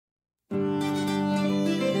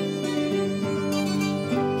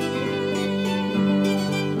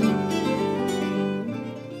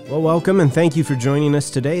Well, welcome and thank you for joining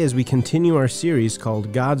us today as we continue our series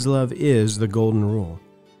called God's Love is the Golden Rule.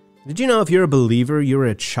 Did you know if you're a believer, you're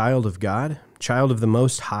a child of God, child of the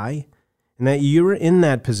Most High, and that you're in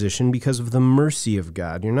that position because of the mercy of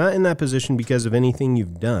God? You're not in that position because of anything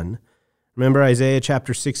you've done. Remember Isaiah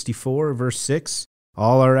chapter 64, verse 6?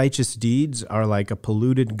 All our righteous deeds are like a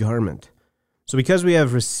polluted garment. So because we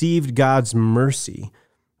have received God's mercy,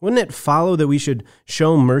 wouldn't it follow that we should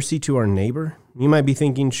show mercy to our neighbor? You might be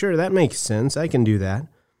thinking, sure, that makes sense. I can do that.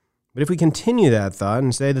 But if we continue that thought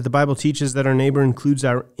and say that the Bible teaches that our neighbor includes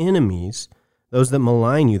our enemies, those that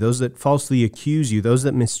malign you, those that falsely accuse you, those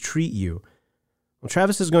that mistreat you, well,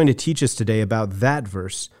 Travis is going to teach us today about that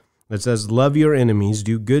verse that says, love your enemies,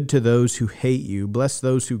 do good to those who hate you, bless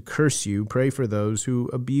those who curse you, pray for those who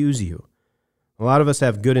abuse you. A lot of us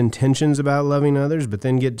have good intentions about loving others, but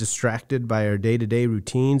then get distracted by our day-to-day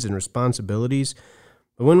routines and responsibilities.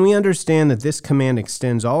 But when we understand that this command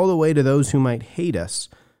extends all the way to those who might hate us,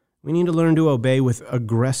 we need to learn to obey with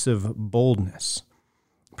aggressive boldness.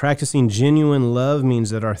 Practicing genuine love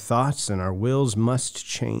means that our thoughts and our wills must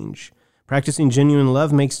change. Practicing genuine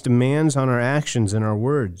love makes demands on our actions and our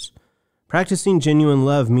words. Practicing genuine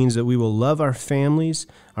love means that we will love our families,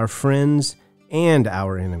 our friends, and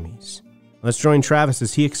our enemies. Let's join Travis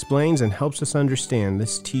as he explains and helps us understand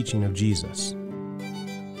this teaching of Jesus.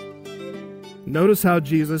 Notice how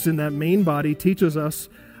Jesus, in that main body, teaches us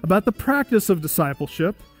about the practice of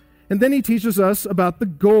discipleship, and then he teaches us about the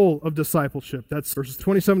goal of discipleship. That's verses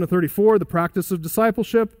 27 to 34, the practice of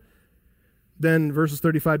discipleship, then verses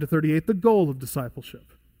 35 to 38, the goal of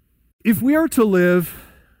discipleship. If we are to live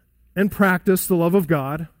and practice the love of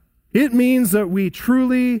God, it means that we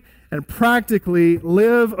truly and practically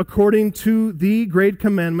live according to the great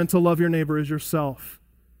commandment to love your neighbor as yourself.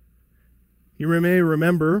 You may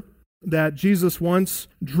remember that Jesus once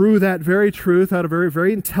drew that very truth out of a very,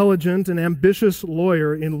 very intelligent and ambitious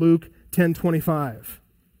lawyer in Luke 10:25.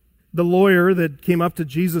 The lawyer that came up to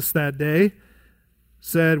Jesus that day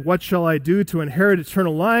said, "What shall I do to inherit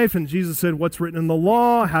eternal life?" And Jesus said, "What's written in the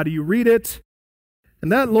law? How do you read it?"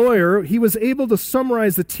 And that lawyer, he was able to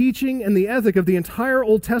summarize the teaching and the ethic of the entire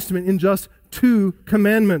Old Testament in just 2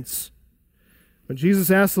 commandments. When Jesus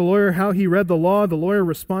asked the lawyer how he read the law, the lawyer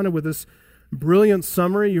responded with this brilliant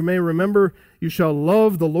summary. You may remember, you shall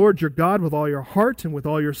love the Lord your God with all your heart and with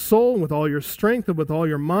all your soul and with all your strength and with all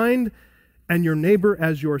your mind, and your neighbor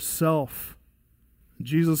as yourself.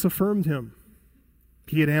 Jesus affirmed him.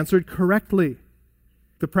 He had answered correctly.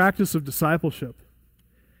 The practice of discipleship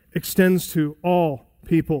extends to all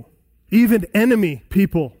people, even enemy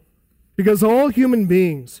people, because all human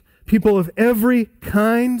beings, people of every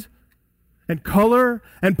kind and color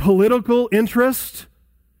and political interest,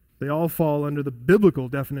 they all fall under the biblical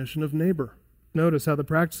definition of neighbor. Notice how the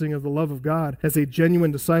practicing of the love of God as a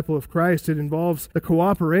genuine disciple of Christ, it involves the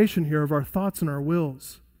cooperation here of our thoughts and our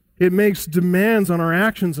wills. It makes demands on our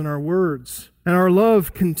actions and our words. And our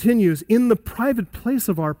love continues in the private place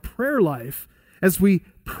of our prayer life as we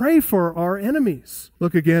pray for our enemies.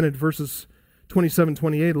 Look again at verses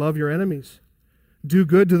 27-28. Love your enemies. Do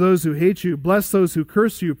good to those who hate you. Bless those who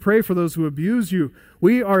curse you. Pray for those who abuse you.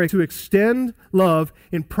 We are to extend love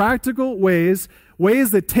in practical ways,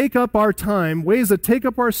 ways that take up our time, ways that take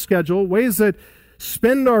up our schedule, ways that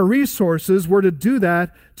spend our resources. We're to do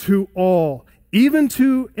that to all, even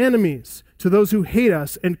to enemies, to those who hate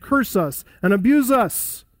us and curse us and abuse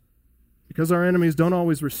us. Because our enemies don't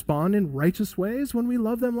always respond in righteous ways when we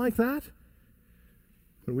love them like that.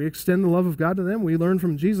 When we extend the love of God to them, we learn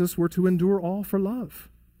from Jesus we're to endure all for love.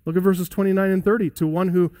 Look at verses 29 and 30. To one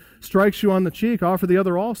who strikes you on the cheek, offer the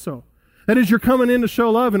other also. That is, you're coming in to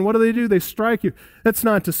show love, and what do? They strike you. That's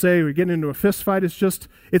not to say we get into a fist fight.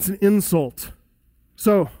 It's an insult.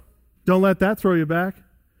 So, don't let that throw you back.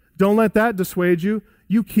 Don't let that dissuade you.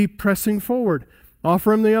 You keep pressing forward.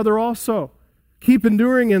 Offer him the other also. Keep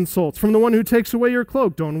enduring insults from the one who takes away your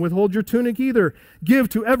cloak. Don't withhold your tunic either. Give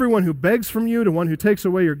to everyone who begs from you, to one who takes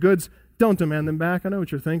away your goods. Don't demand them back. I know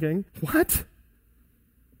what you're thinking. What?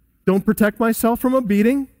 Don't protect myself from a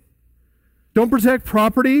beating? Don't protect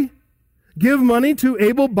property? Give money to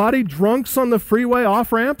able-bodied drunks on the freeway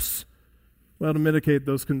off-ramps? Well, to mitigate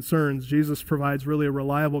those concerns, Jesus provides really a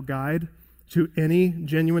reliable guide to any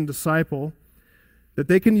genuine disciple that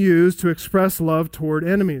they can use to express love toward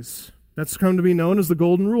enemies. That's come to be known as the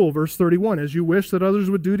Golden Rule, verse 31. As you wish that others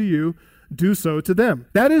would do to you, do so to them.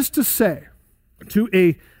 That is to say, to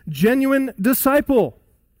a genuine disciple,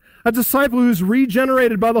 a disciple who's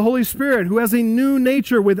regenerated by the Holy Spirit, who has a new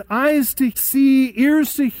nature with eyes to see,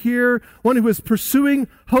 ears to hear, one who is pursuing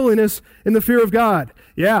holiness in the fear of God.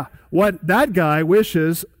 Yeah, what that guy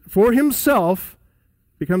wishes for himself,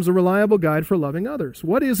 becomes a reliable guide for loving others.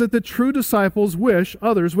 What is it that true disciples wish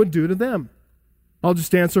others would do to them? I'll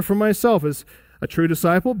just answer for myself. As a true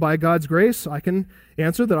disciple, by God's grace, I can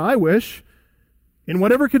answer that I wish, in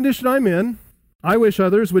whatever condition I'm in, I wish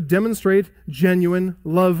others would demonstrate genuine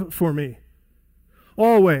love for me.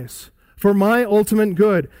 Always. For my ultimate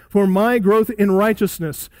good, for my growth in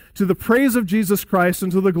righteousness, to the praise of Jesus Christ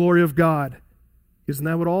and to the glory of God. Isn't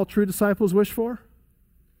that what all true disciples wish for?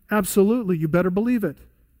 Absolutely, you better believe it.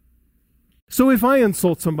 So if I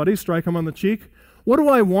insult somebody, strike them on the cheek, what do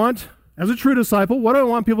I want, as a true disciple, what do I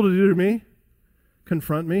want people to do to me?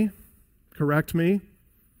 Confront me, correct me.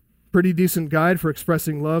 Pretty decent guide for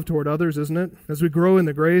expressing love toward others, isn't it? As we grow in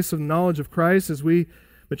the grace and knowledge of Christ, as we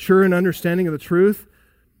mature in understanding of the truth,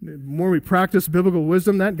 the more we practice biblical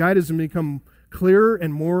wisdom, that guide has become clearer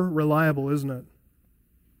and more reliable, isn't it?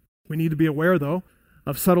 We need to be aware, though,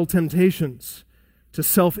 of subtle temptations to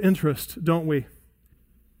self-interest, don't we?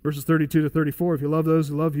 Verses 32 to 34, if you love those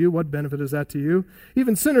who love you, what benefit is that to you?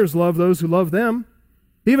 Even sinners love those who love them.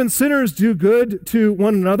 Even sinners do good to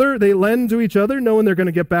one another. They lend to each other, knowing they're going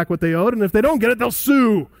to get back what they owed, and if they don't get it, they'll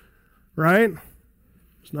sue, right?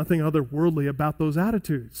 There's nothing otherworldly about those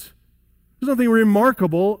attitudes. There's nothing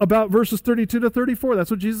remarkable about verses 32 to 34. That's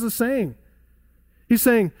what Jesus is saying. He's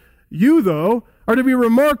saying, you, though, are to be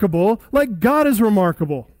remarkable like God is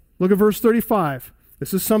remarkable. Look at verse 35.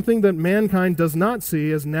 This is something that mankind does not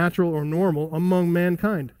see as natural or normal among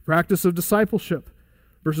mankind. Practice of discipleship.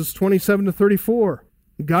 Verses 27 to 34.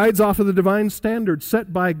 Guides off of the divine standard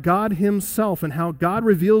set by God himself and how God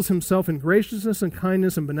reveals himself in graciousness and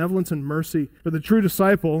kindness and benevolence and mercy. For the true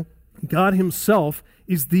disciple, God himself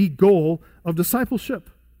is the goal of discipleship.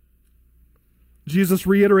 Jesus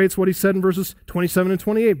reiterates what he said in verses 27 and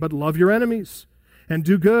 28, but love your enemies and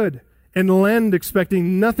do good and lend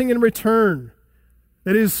expecting nothing in return.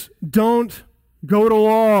 That is, don't go to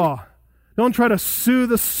law. Don't try to sue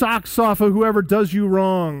the socks off of whoever does you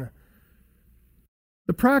wrong.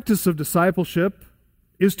 The practice of discipleship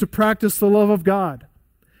is to practice the love of God,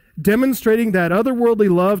 demonstrating that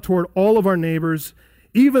otherworldly love toward all of our neighbors,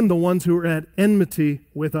 even the ones who are at enmity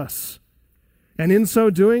with us. And in so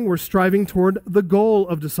doing, we're striving toward the goal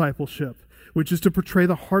of discipleship, which is to portray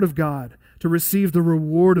the heart of God, to receive the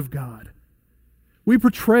reward of God. We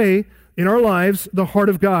portray in our lives the heart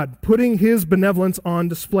of God, putting his benevolence on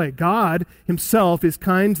display. God himself is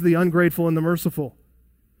kind to the ungrateful and the merciful.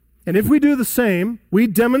 And if we do the same, we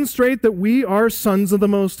demonstrate that we are sons of the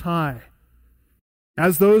Most High.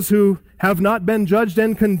 As those who have not been judged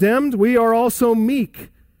and condemned, we are also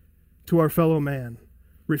meek to our fellow man,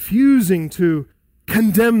 refusing to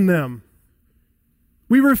condemn them.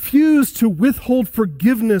 We refuse to withhold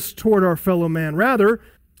forgiveness toward our fellow man. Rather,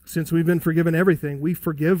 since we've been forgiven everything, we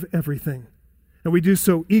forgive everything. And we do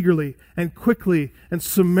so eagerly and quickly and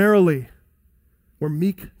summarily. We're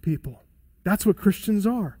meek people. That's what Christians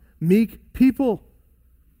are. Meek people.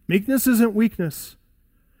 Meekness isn't weakness.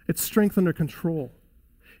 It's strength under control.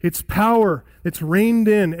 It's power that's reined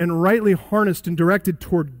in and rightly harnessed and directed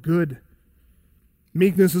toward good.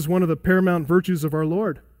 Meekness is one of the paramount virtues of our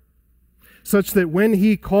Lord, such that when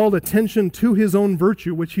he called attention to his own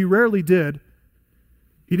virtue, which he rarely did,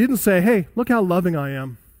 he didn't say, hey, look how loving I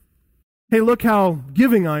am. Hey, look how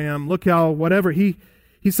giving I am. Look how whatever. He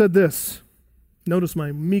said this. Notice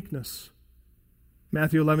my meekness.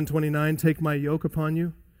 Matthew 11:29, take my yoke upon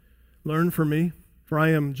you. Learn from me, for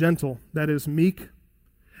I am gentle, that is meek,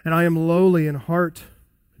 and I am lowly in heart.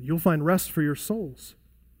 You'll find rest for your souls.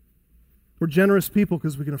 We're generous people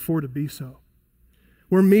because we can afford to be so.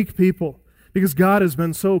 We're meek people because God has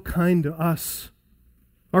been so kind to us.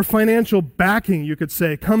 Our financial backing, you could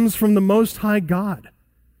say, comes from the Most High God.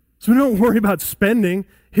 So we don't worry about spending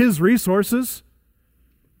his resources.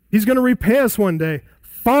 He's going to repay us one day,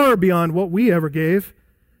 far beyond what we ever gave.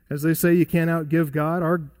 As they say, you can't outgive God.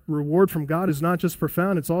 Our reward from God is not just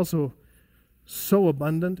profound, it's also so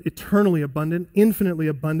abundant, eternally abundant, infinitely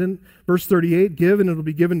abundant. Verse 38, give and it'll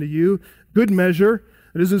be given to you. Good measure,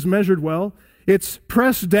 that is measured well. It's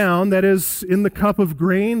pressed down, that is in the cup of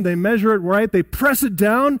grain. They measure it right, they press it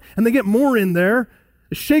down, and they get more in there.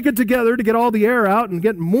 They shake it together to get all the air out and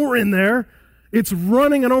get more in there. It's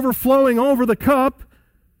running and overflowing over the cup,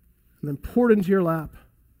 and then poured into your lap.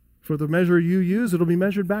 For the measure you use, it'll be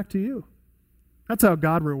measured back to you. That's how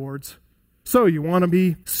God rewards. So you want to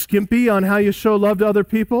be skimpy on how you show love to other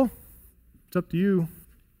people? It's up to you.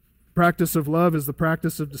 Practice of love is the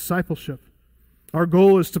practice of discipleship. Our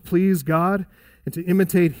goal is to please God and to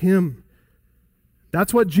imitate him.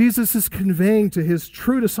 That's what Jesus is conveying to his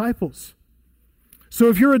true disciples. So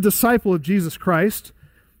if you're a disciple of Jesus Christ,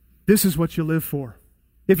 this is what you live for.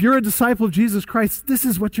 If you're a disciple of Jesus Christ, this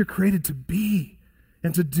is what you're created to be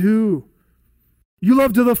and to do. You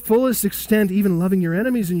love to the fullest extent, even loving your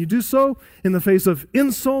enemies, and you do so in the face of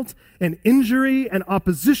insult and injury and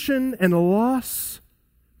opposition and loss.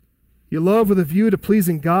 You love with a view to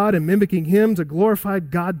pleasing God and mimicking Him, to glorify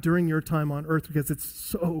God during your time on earth, because it's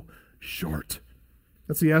so short.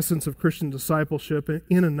 That's the essence of Christian discipleship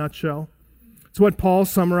in a nutshell. It's what Paul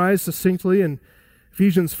summarized succinctly in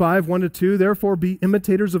Ephesians 5, 1-2. Therefore, be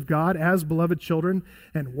imitators of God as beloved children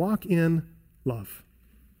and walk in love.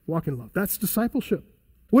 Walk in love. That's discipleship.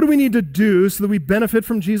 What do we need to do so that we benefit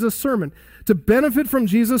from Jesus' sermon? To benefit from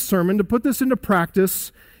Jesus' sermon, to put this into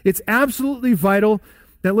practice, it's absolutely vital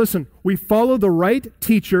that, listen, we follow the right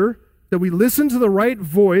teacher, that we listen to the right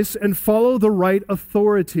voice, and follow the right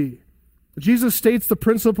authority. Jesus states the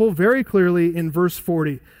principle very clearly in verse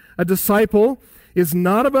 40. A disciple is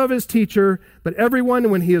not above his teacher, but everyone,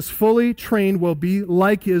 when he is fully trained, will be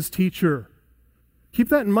like his teacher. Keep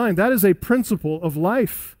that in mind. That is a principle of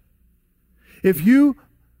life. If you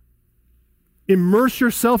immerse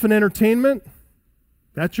yourself in entertainment,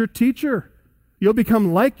 that's your teacher. You'll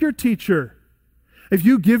become like your teacher. If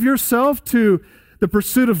you give yourself to the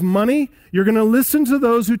pursuit of money, you're going to listen to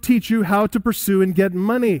those who teach you how to pursue and get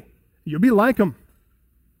money. You'll be like them.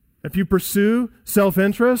 If you pursue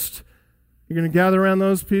self-interest, you're going to gather around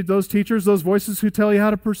those teachers, those voices who tell you how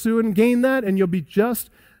to pursue and gain that, and you'll be just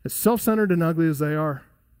as self-centered and ugly as they are.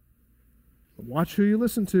 Watch who you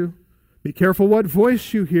listen to. Be careful what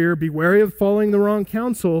voice you hear. Be wary of following the wrong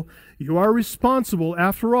counsel. You are responsible,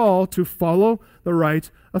 after all, to follow the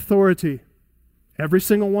right authority. Every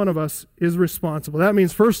single one of us is responsible. That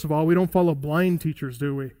means, first of all, we don't follow blind teachers,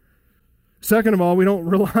 do we? Second of all, we don't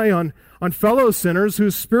rely on fellow sinners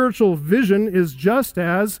whose spiritual vision is just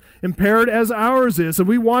as impaired as ours is. So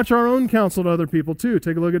we watch our own counsel to other people too.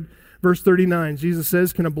 Take a look at verse 39. Jesus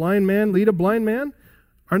says, can a blind man lead a blind man?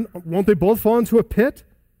 Won't they both fall into a pit?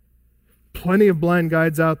 Plenty of blind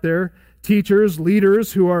guides out there, teachers,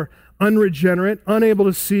 leaders who are unregenerate, unable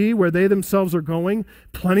to see where they themselves are going.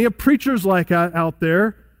 Plenty of preachers like that out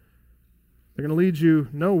there. They're going to lead you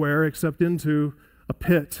nowhere except into a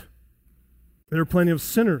pit. There are plenty of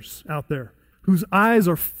sinners out there whose eyes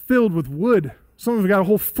are filled with wood. Some of them got a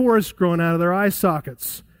whole forest growing out of their eye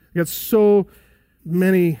sockets. They got so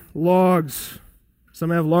many logs. Some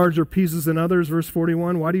have larger pieces than others. Verse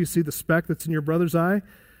 41, why do you see the speck that's in your brother's eye,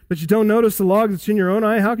 but you don't notice the log that's in your own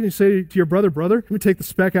eye? How can you say to your brother, let me take the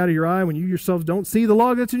speck out of your eye when you yourself don't see the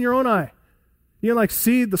log that's in your own eye? You can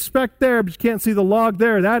see the speck there, but you can't see the log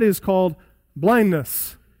there. That is called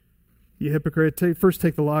blindness. You hypocrite, first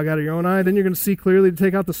take the log out of your own eye, then you're going to see clearly to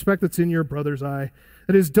take out the speck that's in your brother's eye.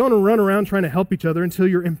 That is, don't run around trying to help each other until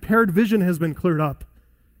your impaired vision has been cleared up.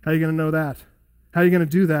 How are you going to know that? How are you going to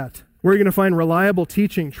do that? Where are you going to find reliable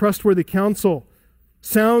teaching, trustworthy counsel,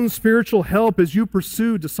 sound spiritual help as you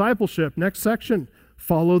pursue discipleship? Next section,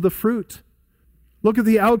 follow the fruit. Look at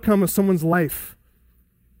the outcome of someone's life.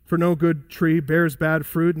 For no good tree bears bad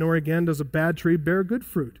fruit, nor again does a bad tree bear good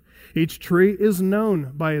fruit. Each tree is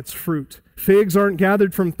known by its fruit. Figs aren't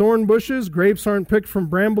gathered from thorn bushes. Grapes aren't picked from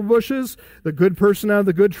bramble bushes. The good person out of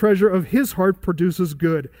the good treasure of his heart produces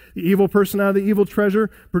good. The evil person out of the evil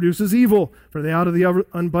treasure produces evil. For out of the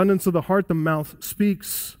abundance of the heart the mouth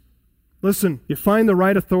speaks. Listen, you find the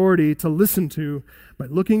right authority to listen to by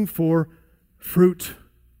looking for fruit.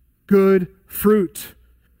 Good fruit.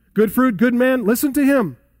 Good fruit, good man, listen to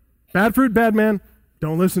him. Bad fruit, bad man,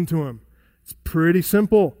 don't listen to him. It's pretty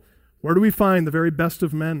simple. Where do we find the very best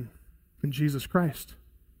of men? In Jesus Christ.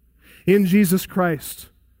 In Jesus Christ.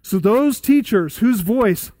 So those teachers whose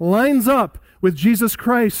voice lines up with Jesus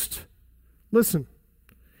Christ, listen.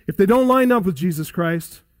 If they don't line up with Jesus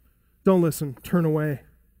Christ, don't listen. Turn away.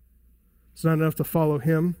 It's not enough to follow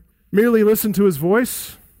him. Merely listen to his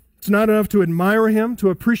voice. It's not enough to admire him, to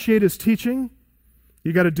appreciate his teaching.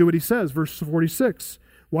 You got to do what he says. Verse 46.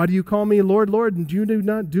 Why do you call me Lord, Lord, and you do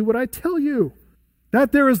not do what I tell you?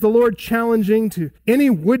 That there is the Lord challenging to any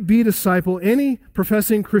would-be disciple, any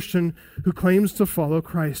professing Christian who claims to follow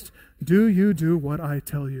Christ. Do you do what I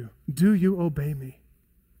tell you? Do you obey me?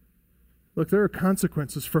 Look, there are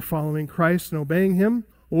consequences for following Christ and obeying him.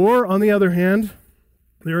 Or, on the other hand,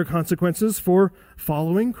 there are consequences for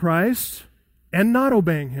following Christ and not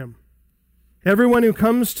obeying him. Everyone who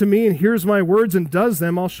comes to me and hears my words and does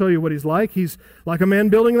them, I'll show you what he's like. He's like a man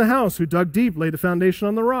building the house who dug deep, laid the foundation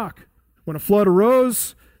on the rock. When a flood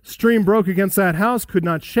arose, stream broke against that house, could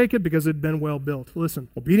not shake it because it had been well built. Listen,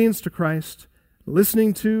 obedience to Christ,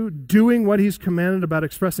 listening to, doing what he's commanded about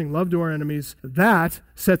expressing love to our enemies, that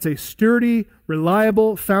sets a sturdy,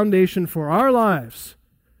 reliable foundation for our lives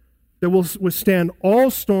that will withstand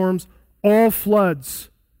all storms, all floods.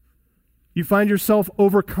 You find yourself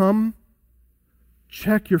overcome?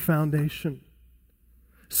 Check your foundation.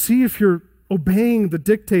 See if you're obeying the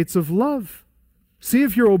dictates of love. See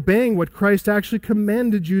if you're obeying what Christ actually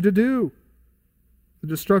commanded you to do. The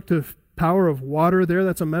destructive power of water there,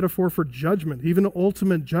 that's a metaphor for judgment, even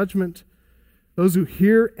ultimate judgment. Those who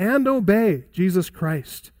hear and obey Jesus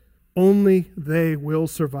Christ, only they will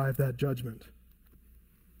survive that judgment.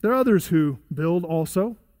 There are others who build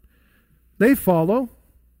also. They follow,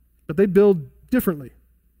 but they build differently.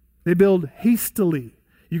 They build hastily.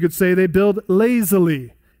 You could say they build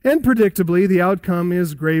lazily. And predictably, the outcome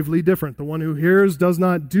is gravely different. The one who hears does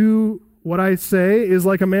not do what I say is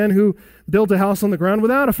like a man who built a house on the ground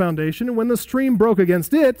without a foundation, and when the stream broke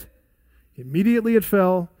against it, immediately it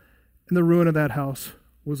fell, and the ruin of that house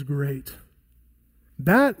was great.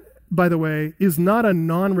 That, by the way, is not a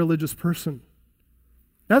non-religious person.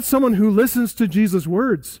 That's someone who listens to Jesus'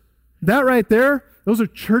 words. That right there, those are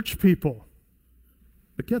church people.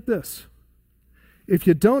 But get this. If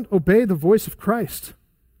you don't obey the voice of Christ,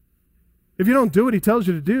 if you don't do what he tells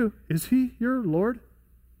you to do, is he your Lord?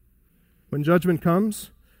 When judgment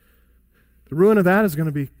comes, the ruin of that is going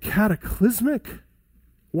to be cataclysmic.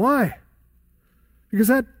 Why? Because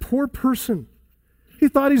that poor person, he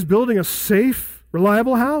thought he's building a safe,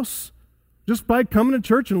 reliable house just by coming to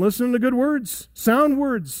church and listening to good words, sound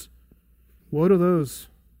words. Woe to those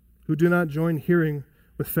who do not join hearing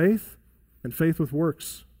with faith and faith with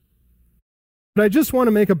works. But I just want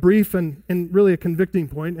to make a brief and really a convicting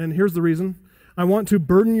point, and here's the reason. I want to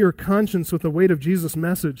burden your conscience with the weight of Jesus'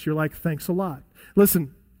 message. You're like, thanks a lot.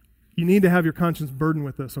 Listen, you need to have your conscience burdened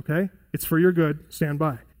with this, okay? It's for your good. Stand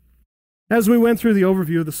by. As we went through the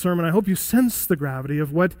overview of the sermon, I hope you sense the gravity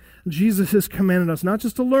of what Jesus has commanded us, not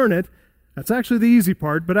just to learn it, that's actually the easy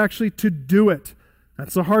part, but actually to do it.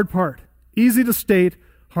 That's the hard part. Easy to state,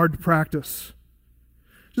 hard to practice.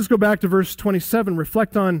 Just go back to verse 27.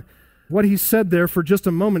 Reflect on what he said there for just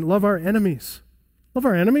a moment. Love our enemies. Love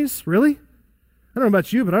our enemies? Really? I don't know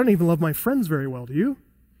about you, but I don't even love my friends very well. Do you?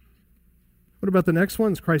 What about the next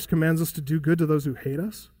ones? Christ commands us to do good to those who hate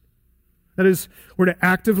us. That is, we're to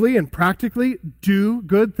actively and practically do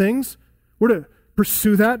good things. We're to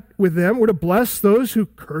pursue that with them. We're to bless those who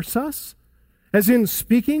curse us, as in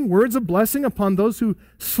speaking words of blessing upon those who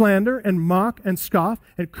slander and mock and scoff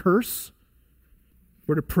and curse.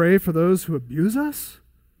 We're to pray for those who abuse us.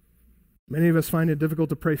 Many of us find it difficult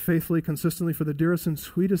to pray faithfully, consistently for the dearest and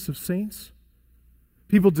sweetest of saints.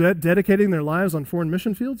 People dedicating their lives on foreign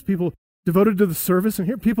mission fields, people devoted to the service, and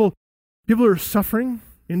here people who are suffering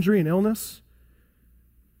injury and illness.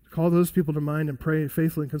 Call those people to mind and pray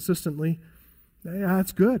faithfully and consistently. Yeah,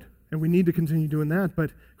 that's good, and we need to continue doing that.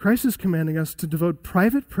 But Christ is commanding us to devote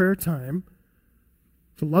private prayer time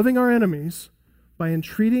to loving our enemies by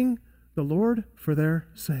entreating the Lord for their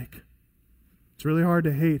sake. It's really hard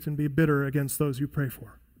to hate and be bitter against those you pray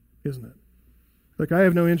for, isn't it? Look, I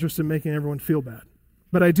have no interest in making everyone feel bad,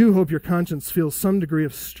 but I do hope your conscience feels some degree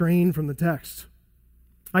of strain from the text.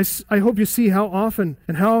 I hope you see how often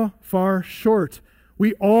and how far short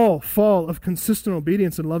we all fall of consistent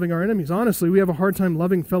obedience in loving our enemies. Honestly, we have a hard time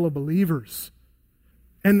loving fellow believers.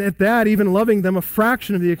 And at that, even loving them a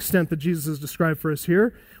fraction of the extent that Jesus has described for us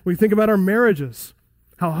here. We think about our marriages,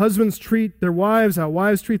 how husbands treat their wives, how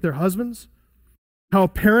wives treat their husbands, how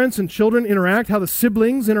parents and children interact, how the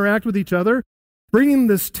siblings interact with each other. Bringing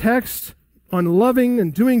this text on loving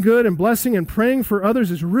and doing good and blessing and praying for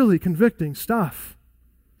others is really convicting stuff.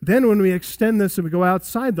 Then when we extend this and we go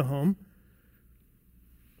outside the home,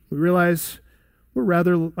 we realize we're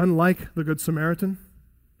rather unlike the Good Samaritan.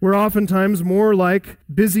 We're oftentimes more like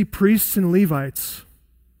busy priests and Levites.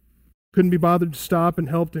 Couldn't be bothered to stop and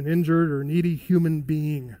help an injured or needy human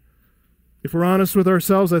being. If we're honest with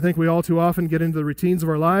ourselves, I think we all too often get into the routines of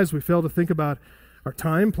our lives. We fail to think about our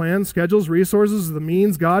time, plans, schedules, resources, the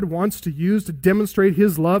means God wants to use to demonstrate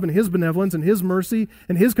His love and His benevolence and His mercy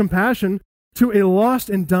and His compassion to a lost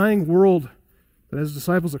and dying world. But as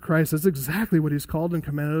disciples of Christ, that's exactly what He's called and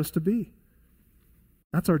commanded us to be.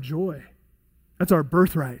 That's our joy. That's our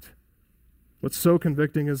birthright. What's so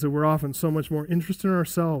convicting is that we're often so much more interested in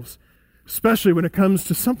ourselves, especially when it comes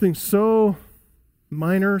to something so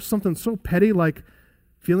minor, something so petty like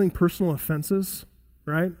feeling personal offenses,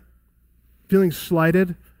 right? Feeling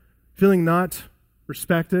slighted, feeling not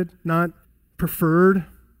respected, not preferred,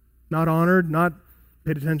 not honored, not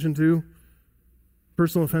paid attention to.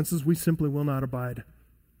 Personal offenses we simply will not abide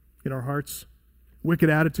in our hearts. Wicked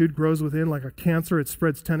attitude grows within like a cancer. It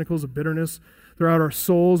spreads tentacles of bitterness. throughout our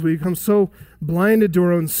souls. We become so blinded to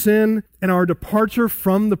our own sin and our departure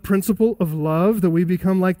from the principle of love that we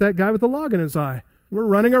become like that guy with the log in his eye. We're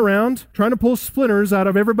running around trying to pull splinters out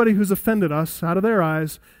of everybody who's offended us, out of their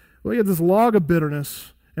eyes. We get this log of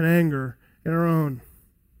bitterness and anger in our own.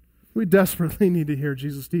 We desperately need to hear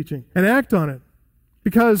Jesus' teaching and act on it,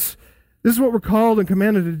 because this is what we're called and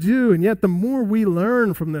commanded to do, and yet the more we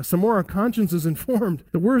learn from this, the more our conscience is informed,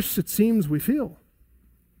 the worse it seems we feel.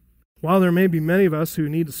 While there may be many of us who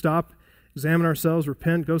need to stop, examine ourselves,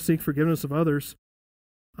 repent, go seek forgiveness of others,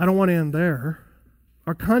 I don't want to end there.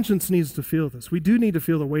 Our conscience needs to feel this. We do need to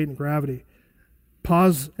feel the weight and gravity.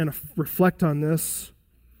 Pause and reflect on this.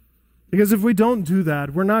 Because if we don't do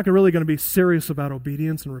that, we're not really going to be serious about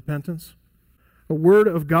obedience and repentance. A word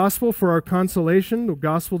of gospel for our consolation. The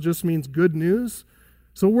gospel just means good news.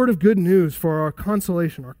 So a word of good news for our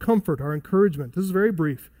consolation, our comfort, our encouragement. This is very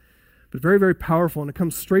brief, but very, very powerful, and it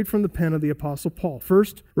comes straight from the pen of the Apostle Paul.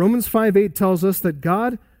 First, Romans 5:8 tells us that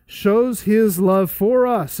God shows his love for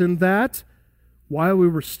us in that, while we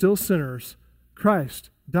were still sinners, Christ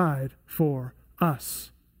died for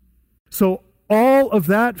us. So all of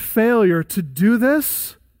that failure to do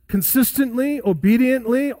this consistently,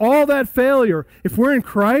 obediently, all that failure, if we're in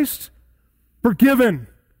Christ, forgiven.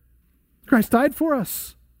 Christ died for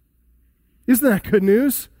us. Isn't that good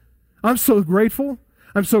news? I'm so grateful.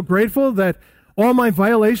 I'm so grateful that all my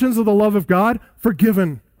violations of the love of God,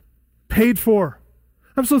 forgiven, paid for.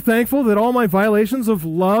 I'm so thankful that all my violations of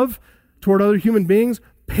love toward other human beings,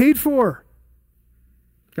 paid for.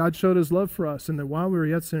 God showed his love for us, and that while we were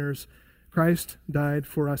yet sinners, Christ died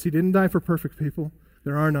for us. He didn't die for perfect people.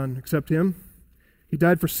 There are none except him. He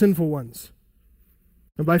died for sinful ones.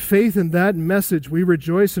 And by faith in that message, we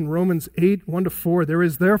rejoice in Romans 8, 1-4. There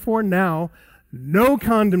is therefore now no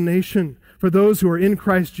condemnation for those who are in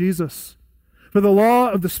Christ Jesus. For the law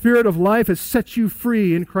of the Spirit of life has set you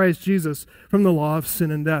free in Christ Jesus from the law of sin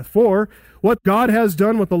and death. For what God has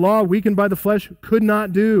done, what the law, weakened by the flesh, could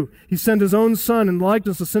not do. He sent his own Son in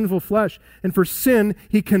likeness of sinful flesh. And for sin,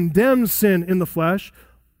 he condemned sin in the flesh.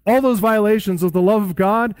 All those violations of the love of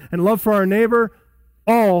God and love for our neighbor,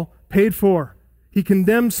 all paid for. He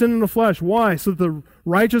condemned sin in the flesh. Why? So that the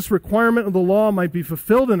righteous requirement of the law might be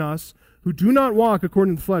fulfilled in us, who do not walk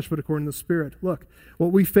according to the flesh, but according to the Spirit. Look,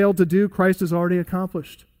 what we failed to do, Christ has already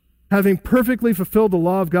accomplished. Having perfectly fulfilled the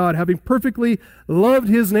law of God, having perfectly loved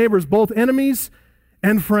his neighbors, both enemies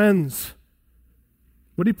and friends.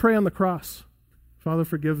 What did he pray on the cross? Father,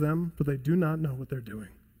 forgive them, for they do not know what they're doing.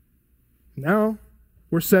 Now,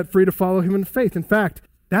 we're set free to follow him in faith. In fact,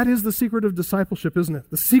 that is the secret of discipleship, isn't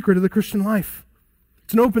it? The secret of the Christian life.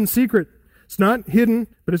 It's an open secret. It's not hidden,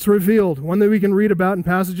 but it's revealed. One that we can read about in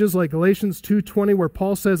passages like Galatians 2:20, where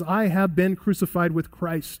Paul says, I have been crucified with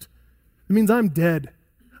Christ. It means I'm dead.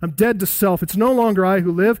 I'm dead to self. It's no longer I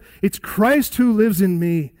who live. It's Christ who lives in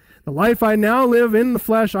me. The life I now live in the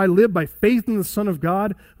flesh, I live by faith in the Son of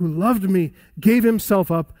God who loved me, gave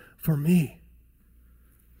himself up for me.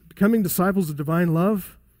 Becoming disciples of divine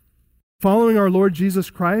love, following our Lord Jesus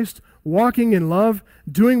Christ, walking in love,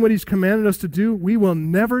 doing what he's commanded us to do, we will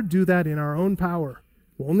never do that in our own power.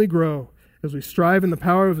 We'll only grow as we strive in the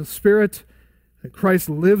power of the Spirit, and Christ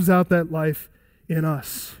lives out that life in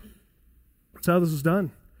us. That's how this is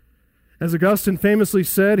done. As Augustine famously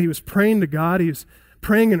said, he was praying to God. He was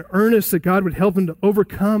praying in earnest that God would help him to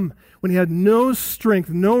overcome when he had no strength,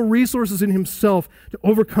 no resources in himself to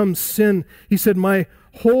overcome sin. He said, my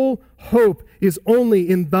whole hope is only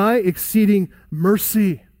in thy exceeding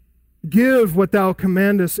mercy. Give what thou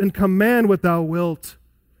commandest, and command what thou wilt.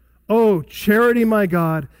 O charity, my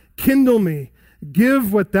God, kindle me.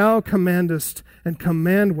 Give what thou commandest, and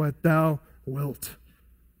command what thou wilt.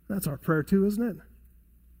 That's our prayer too, isn't it?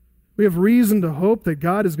 We have reason to hope that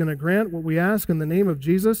God is going to grant what we ask in the name of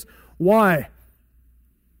Jesus. Why?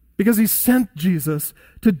 Because he sent Jesus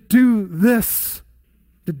to do this,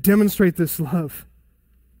 to demonstrate this love.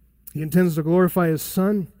 He intends to glorify his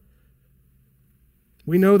Son.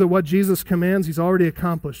 We know that what Jesus commands, he's already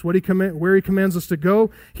accomplished. Where he commands us to go,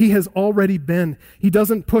 he has already been. He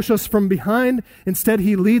doesn't push us from behind. Instead,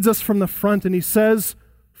 he leads us from the front, and he says,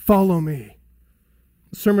 follow me.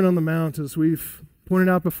 The Sermon on the Mount, as we've pointed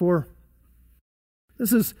out before,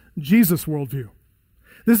 this is Jesus' worldview.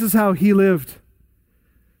 This is how he lived.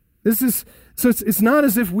 It's not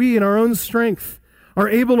as if we, in our own strength, are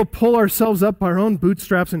able to pull ourselves up by our own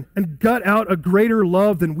bootstraps and gut out a greater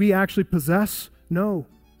love than we actually possess. No.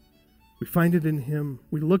 We find it in him.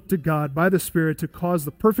 We look to God by the Spirit to cause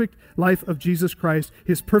the perfect life of Jesus Christ,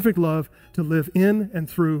 his perfect love, to live in and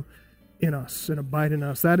through in us and abide in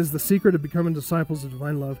us. That is the secret of becoming disciples of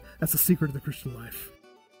divine love. That's the secret of the Christian life.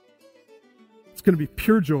 It's going to be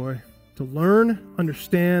pure joy to learn,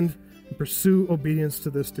 understand, and pursue obedience to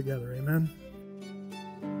this together. Amen.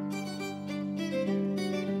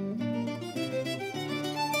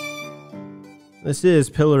 This is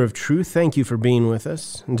Pillar of Truth. Thank you for being with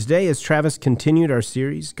us. And today, as Travis continued our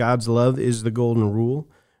series, God's Love is the Golden Rule,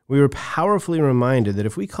 we were powerfully reminded that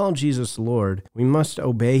if we call Jesus Lord, we must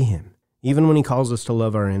obey him, even when he calls us to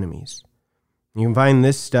love our enemies. You can find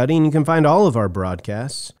this study, and you can find all of our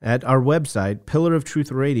broadcasts at our website,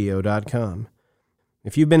 pillaroftruthradio.com.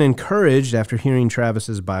 If you've been encouraged after hearing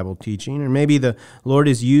Travis's Bible teaching, or maybe the Lord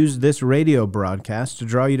has used this radio broadcast to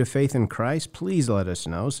draw you to faith in Christ, please let us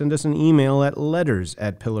know. Send us an email at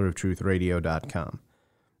letters@pillaroftruthradio.com.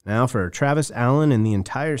 Now for Travis Allen and the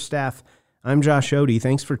entire staff, I'm Josh Odie.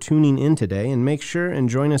 Thanks for tuning in today, and make sure and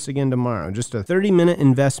join us again tomorrow. Just a 30-minute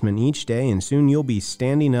investment each day, and soon you'll be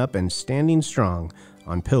standing up and standing strong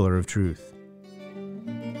on Pillar of Truth.